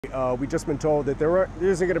We just been told that there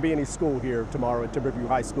isn't going to be any school here tomorrow at Timberview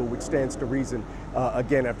High School, which stands to reason,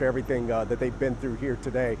 again, after everything that they've been through here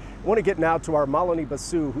today. I want to get now to our Malini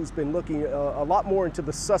Basu, who's been looking a lot more into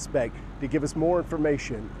the suspect to give us more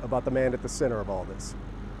information about the man at the center of all this.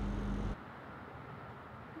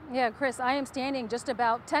 Yeah, Chris, I am standing just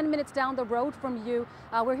about 10 minutes down the road from you.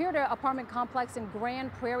 We're here at an apartment complex in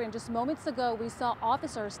Grand Prairie, and just moments ago we saw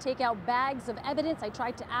officers take out bags of evidence. I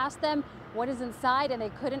tried to ask them what is inside and they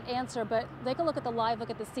couldn't answer, but take a look at the live look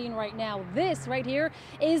at the scene right now. This right here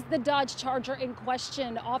is the Dodge Charger in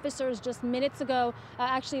question. Officers just minutes ago,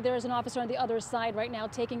 actually there's an officer on the other side right now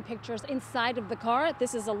taking pictures inside of the car.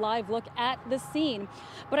 This is a live look at the scene.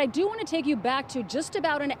 But I do want to take you back to just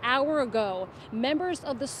about an hour ago. Members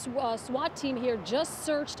of the SWAT team here just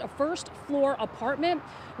searched a first floor apartment.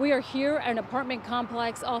 We are here at an apartment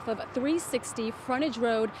complex off of 360 Frontage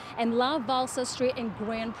Road and La Valsa Street in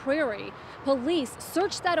Grand Prairie. Police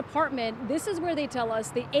searched that apartment. This is where they tell us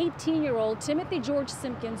the 18-year-old Timothy George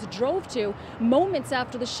Simpkins drove to moments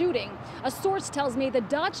after the shooting. A source tells me the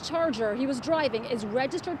Dodge Charger he was driving is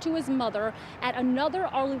registered to his mother at another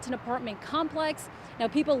Arlington apartment complex. Now,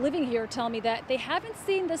 people living here tell me that they haven't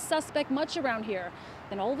seen the suspect much around here.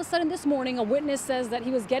 Then all of a sudden this morning, a witness says that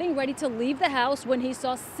he was getting ready to leave the house when he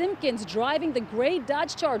saw Simpkins driving the gray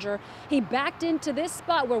Dodge Charger. He backed into this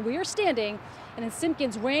spot where we are standing, and then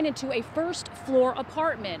Simpkins ran into a first floor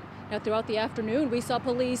apartment. Now, throughout the afternoon, we saw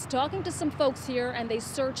police talking to some folks here, and they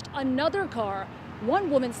searched another car. One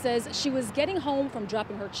woman says she was getting home from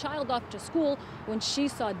dropping her child off to school when she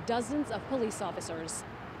saw dozens of police officers.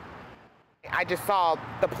 I just saw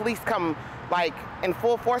the police come like in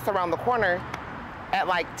full force around the corner at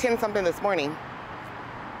like 10 something this morning.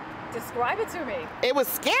 Describe it to me. It was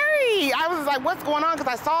scary. I was like, what's going on?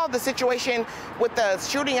 Because I saw the situation with the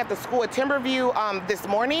shooting at the school at Timberview this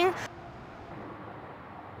morning.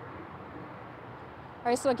 All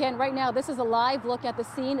right, so again, right now, this is a live look at the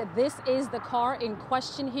scene. This is the car in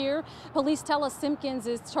question here. Police tell us Simpkins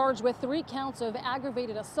is charged with 3 counts of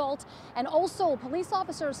aggravated assault. And also, police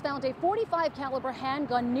officers found a .45 caliber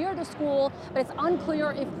handgun near the school, but it's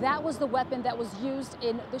unclear if that was the weapon that was used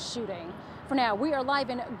in the shooting. For now, we are live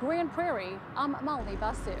in Grand Prairie. I'm Malini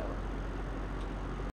Basu.